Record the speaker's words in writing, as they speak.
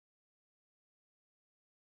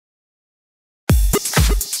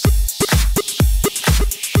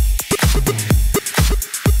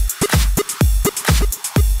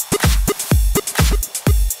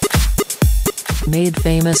made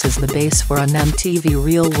famous as the base for an MTV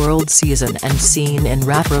Real World season and seen in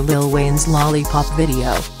rapper Lil Wayne's Lollipop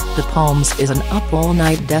video, the Palms is an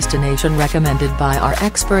up-all-night destination recommended by our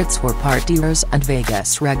experts for partiers and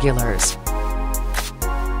Vegas regulars.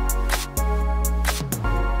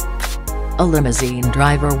 A limousine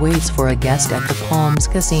driver waits for a guest at the Palms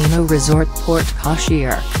Casino Resort Port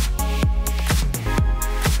Cochere.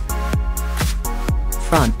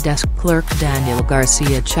 Front desk clerk Daniel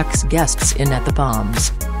Garcia checks guests in at the Palms.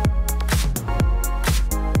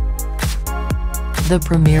 The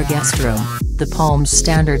premier guest room, the Palms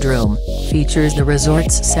Standard Room, features the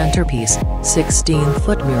resort's centerpiece,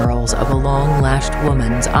 16-foot murals of a long-lashed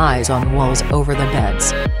woman's eyes on walls over the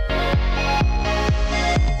beds.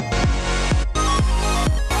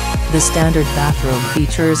 The standard bathroom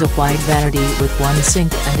features a wide vanity with one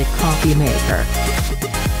sink and a coffee maker.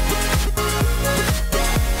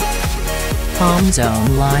 Palms'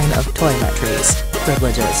 own line of toiletries,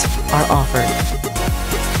 privileges, are offered.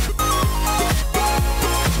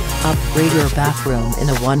 Upgrade your bathroom in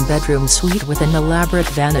a one-bedroom suite with an elaborate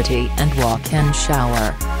vanity and walk-in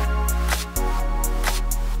shower.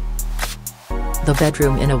 The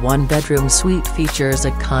bedroom in a one-bedroom suite features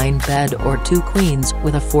a king bed or two queens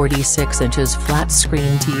with a 46 inches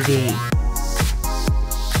flat-screen TV.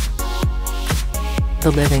 The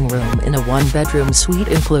living room in a one-bedroom suite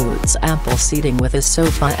includes ample seating with a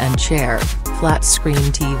sofa and chair,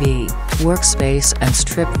 flat-screen TV, workspace and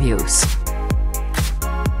strip views.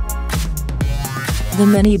 The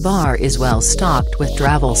mini bar is well stocked with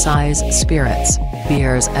travel-size spirits,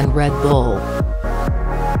 beers and Red Bull.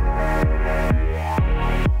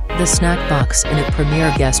 The snack box in a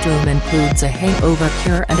premier guest room includes a hangover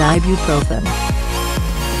cure and ibuprofen.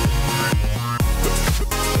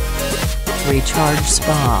 Recharge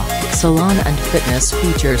Spa, Salon and Fitness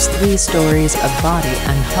features 3 stories of body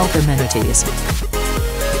and health amenities.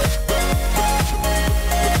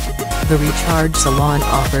 The Recharge Salon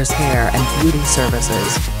offers hair and beauty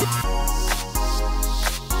services.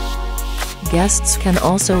 Guests can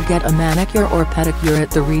also get a manicure or pedicure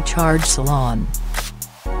at the Recharge Salon.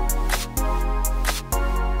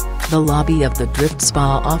 The lobby of the Drift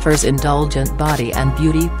Spa offers indulgent body and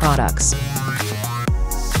beauty products.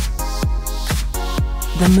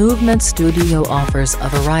 The Movement Studio offers a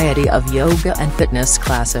variety of yoga and fitness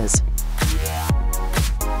classes.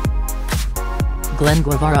 Glenn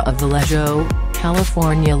Guevara of Vallejo,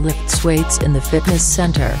 California lifts weights in the fitness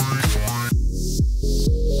center.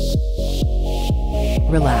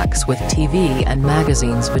 Relax with TV and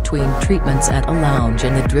magazines between treatments at a lounge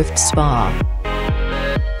in the Drift Spa.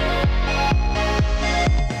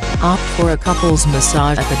 Opt for a couples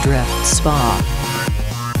massage at the Drift Spa.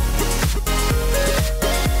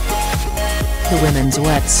 The Women's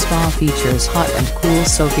Wet Spa features hot and cool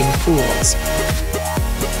soaking pools.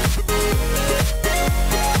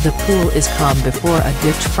 The pool is calm before a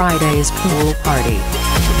Ditch Friday's pool party.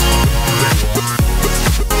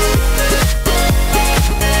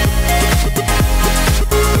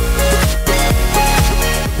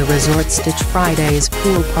 The resort's Ditch Friday's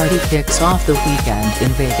pool party kicks off the weekend in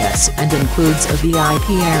Vegas and includes a VIP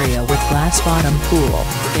area with glass-bottom pool,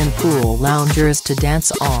 in-pool loungers to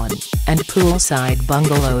dance on, and poolside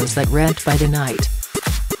bungalows that rent by the night.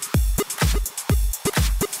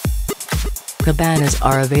 Cabanas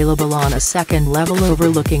are available on a second level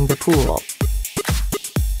overlooking the pool.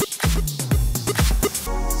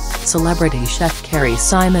 Celebrity chef Carrie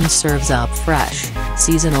Simon serves up fresh,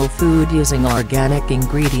 seasonal food using organic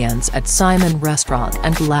ingredients at Simon Restaurant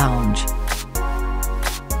and Lounge.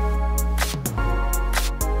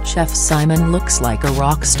 Chef Simon looks like a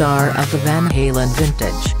rock star of the Van Halen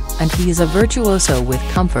vintage, and he's a virtuoso with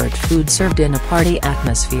comfort food served in a party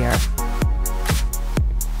atmosphere.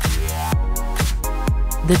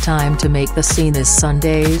 The time to make the scene is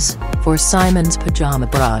Sundays, for Simon's Pajama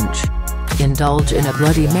Brunch. Indulge in a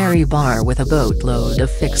Bloody Mary bar with a boatload of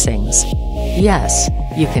fixings. Yes,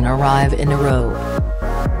 you can arrive in a row.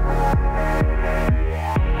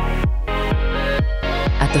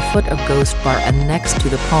 At the foot of Ghost Bar and next to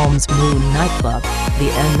the Palms Moon Nightclub, the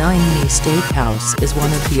N9 Steakhouse is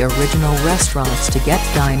one of the original restaurants to get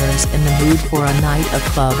diners in the mood for a night of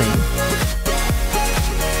clubbing.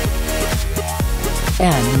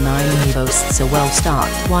 N9 boasts a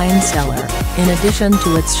well-stocked wine cellar, in addition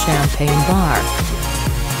to its champagne bar.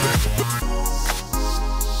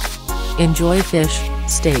 Enjoy fish,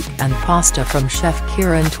 steak and pasta from Chef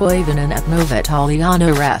Kieran Toivonen at Nova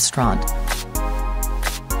Italiana restaurant.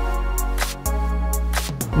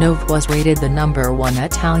 Nova was rated the #1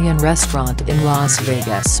 Italian restaurant in Las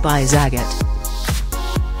Vegas by Zagat.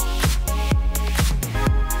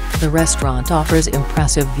 The restaurant offers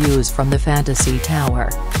impressive views from the Fantasy Tower.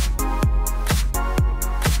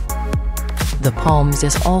 The Palms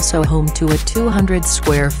is also home to a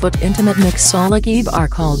 200-square-foot intimate mixology bar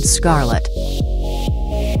called Scarlet.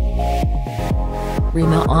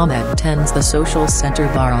 Rima Ahmed tends the social center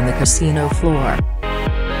bar on the casino floor.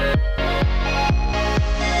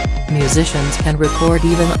 Musicians can record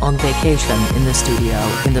even on vacation in the studio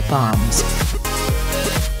in the Palms.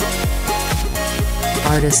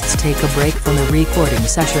 Artists take a break from a recording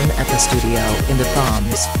session at the studio in the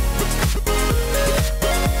Palms.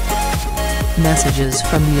 Messages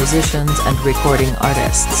from musicians and recording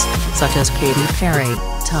artists, such as Katy Perry,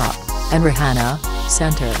 Top, and Rihanna,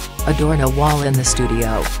 adorn a wall in the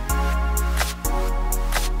studio.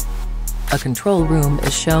 A control room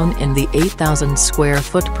is shown in the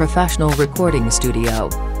 8,000-square-foot professional recording studio.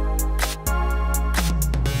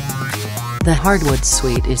 The Hardwood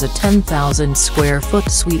Suite is a 10,000-square-foot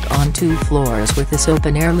suite on 2 floors with this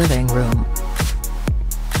open-air living room.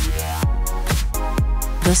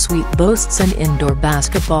 The suite boasts an indoor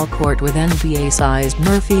basketball court with NBA-sized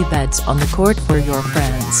Murphy beds on the court for your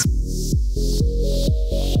friends.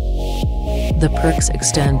 The perks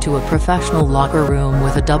extend to a professional locker room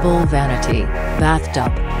with a double vanity,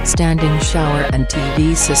 bathtub, standing shower and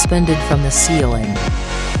TV suspended from the ceiling.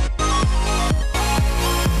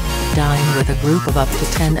 Dine with a group of up to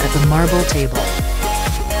 10 at the marble table.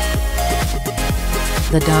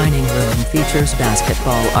 The dining room features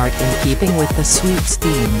basketball art in keeping with the suite's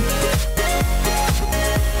theme.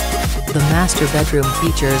 The master bedroom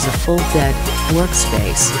features a full bed,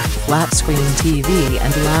 workspace, flat-screen TV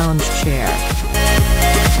and lounge chair.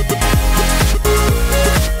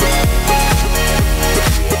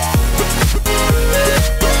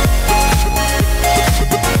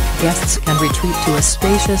 Guests can retreat to a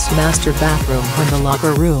spacious master bathroom when the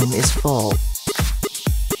locker room is full.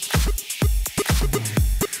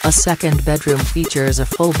 A second bedroom features a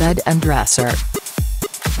full bed and dresser.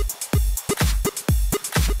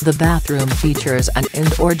 The bathroom features an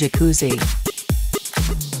indoor jacuzzi.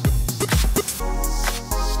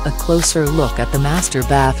 A closer look at the master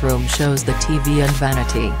bathroom shows the TV and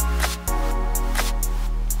vanity.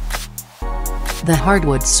 The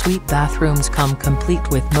Hardwood Suite bathrooms come complete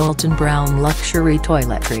with molten brown luxury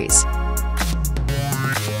toiletries.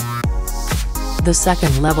 The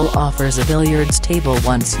second level offers a billiards table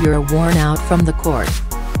once you're worn out from the court.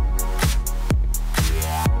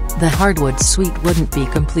 The Hardwood Suite wouldn't be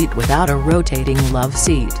complete without a rotating love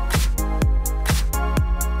seat.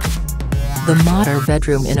 The master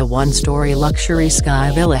bedroom in a 1-story luxury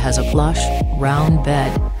sky villa has a plush, round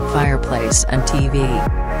bed, fireplace and TV.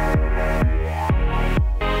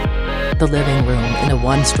 The living room in a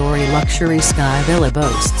 1-story luxury sky villa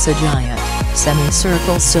boasts a giant,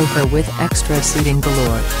 semi-circle sofa with extra seating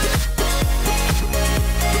galore.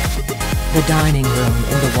 The dining room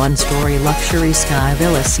in the 1-story luxury sky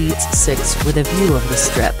villa seats 6 with a view of the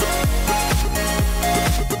Strip.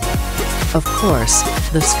 Of course,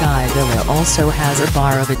 the sky villa also has a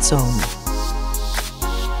bar of its own.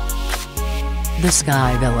 The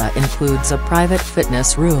sky villa includes a private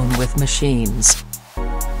fitness room with machines.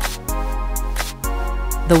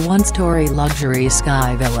 The 1-story luxury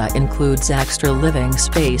sky villa includes extra living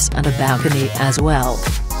space and a balcony as well.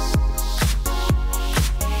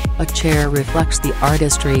 A chair reflects the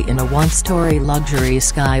artistry in a 1-story luxury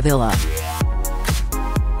sky villa.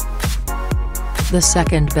 The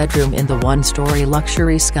second bedroom in the 1-story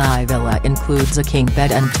luxury sky villa includes a king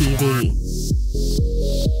bed and TV.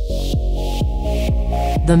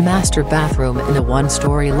 The master bathroom in a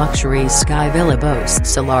 1-story luxury sky villa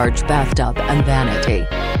boasts a large bathtub and vanity.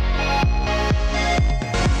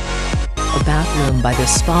 A bathroom by the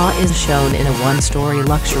spa is shown in a 1-story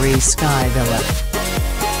luxury sky villa.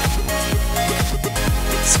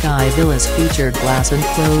 Sky villas feature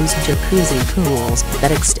glass-enclosed jacuzzi pools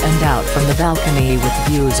that extend out from the balcony with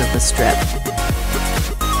views of the Strip.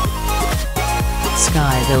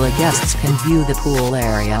 Sky villa guests can view the pool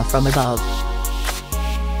area from above.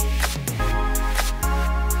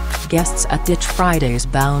 Guests at Ditch Fridays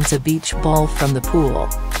bounce a beach ball from the pool.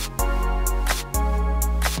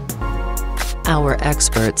 Our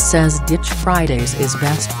expert says Ditch Fridays is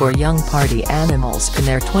best for young party animals in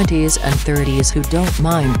their 20s and 30s who don't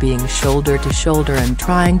mind being shoulder to shoulder and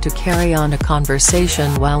trying to carry on a conversation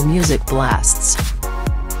while music blasts.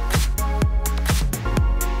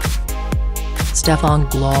 Stefan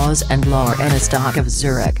Glaus and Lauren Stock of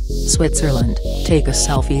Zurich, Switzerland, take a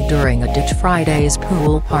selfie during a Ditch Fridays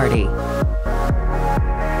pool party.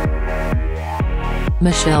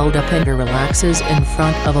 Michelle Depinder relaxes in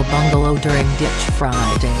front of a bungalow during Ditch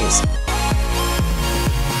Fridays.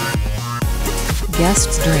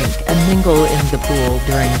 Guests drink and mingle in the pool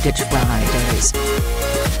during Ditch Fridays.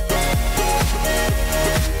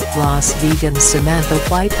 Las Vegas Samantha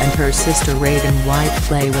White and her sister Raiden White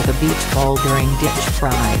play with a beach ball during Ditch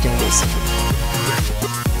Fridays.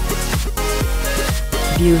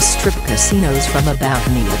 Views strip casinos from a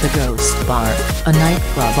balcony at the Ghost Bar, a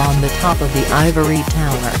nightclub on the top of the Ivory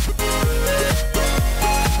Tower.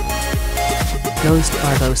 Ghost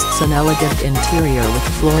Bar boasts an elegant interior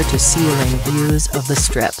with floor-to-ceiling views of the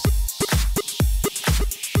Strip.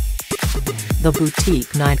 The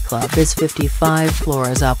boutique nightclub is 55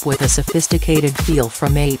 floors up with a sophisticated feel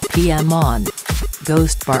from 8 p.m. on.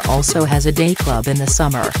 Ghost Bar also has a day club in the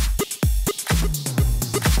summer.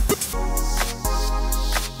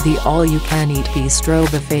 The all-you-can-eat bistro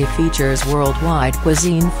buffet features worldwide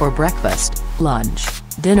cuisine for breakfast, lunch,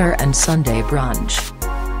 dinner and Sunday brunch.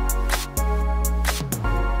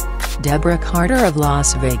 Deborah Carter of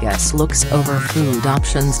Las Vegas looks over food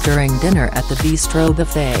options during dinner at the bistro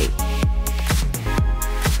buffet.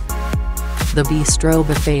 The bistro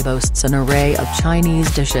buffet boasts an array of Chinese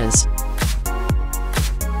dishes.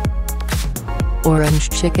 Orange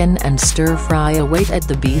chicken and stir-fry await at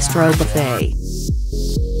the bistro buffet.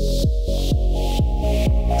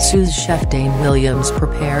 Sous Chef Dane Williams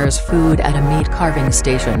prepares food at a meat carving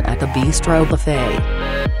station at the bistro buffet.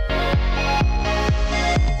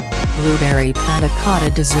 Blueberry panna cotta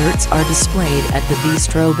desserts are displayed at the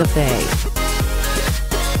bistro buffet.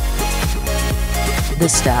 The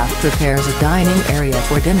staff prepares a dining area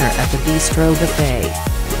for dinner at the bistro buffet.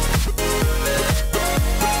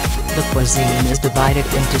 The cuisine is divided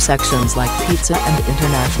into sections like pizza and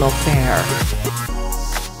international fare.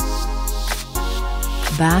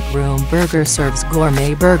 Backroom Burger serves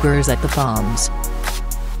gourmet burgers at the Palms.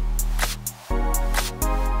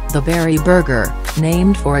 The Berry Burger,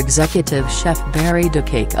 named for executive chef Barry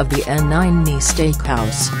DeCake of the N9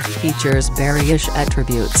 Steakhouse, features berryish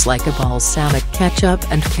attributes like a balsamic ketchup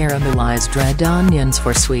and caramelized red onions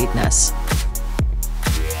for sweetness.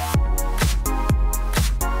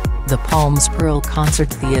 The Palms Pearl Concert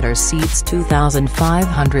Theatre seats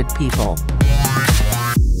 2,500 people.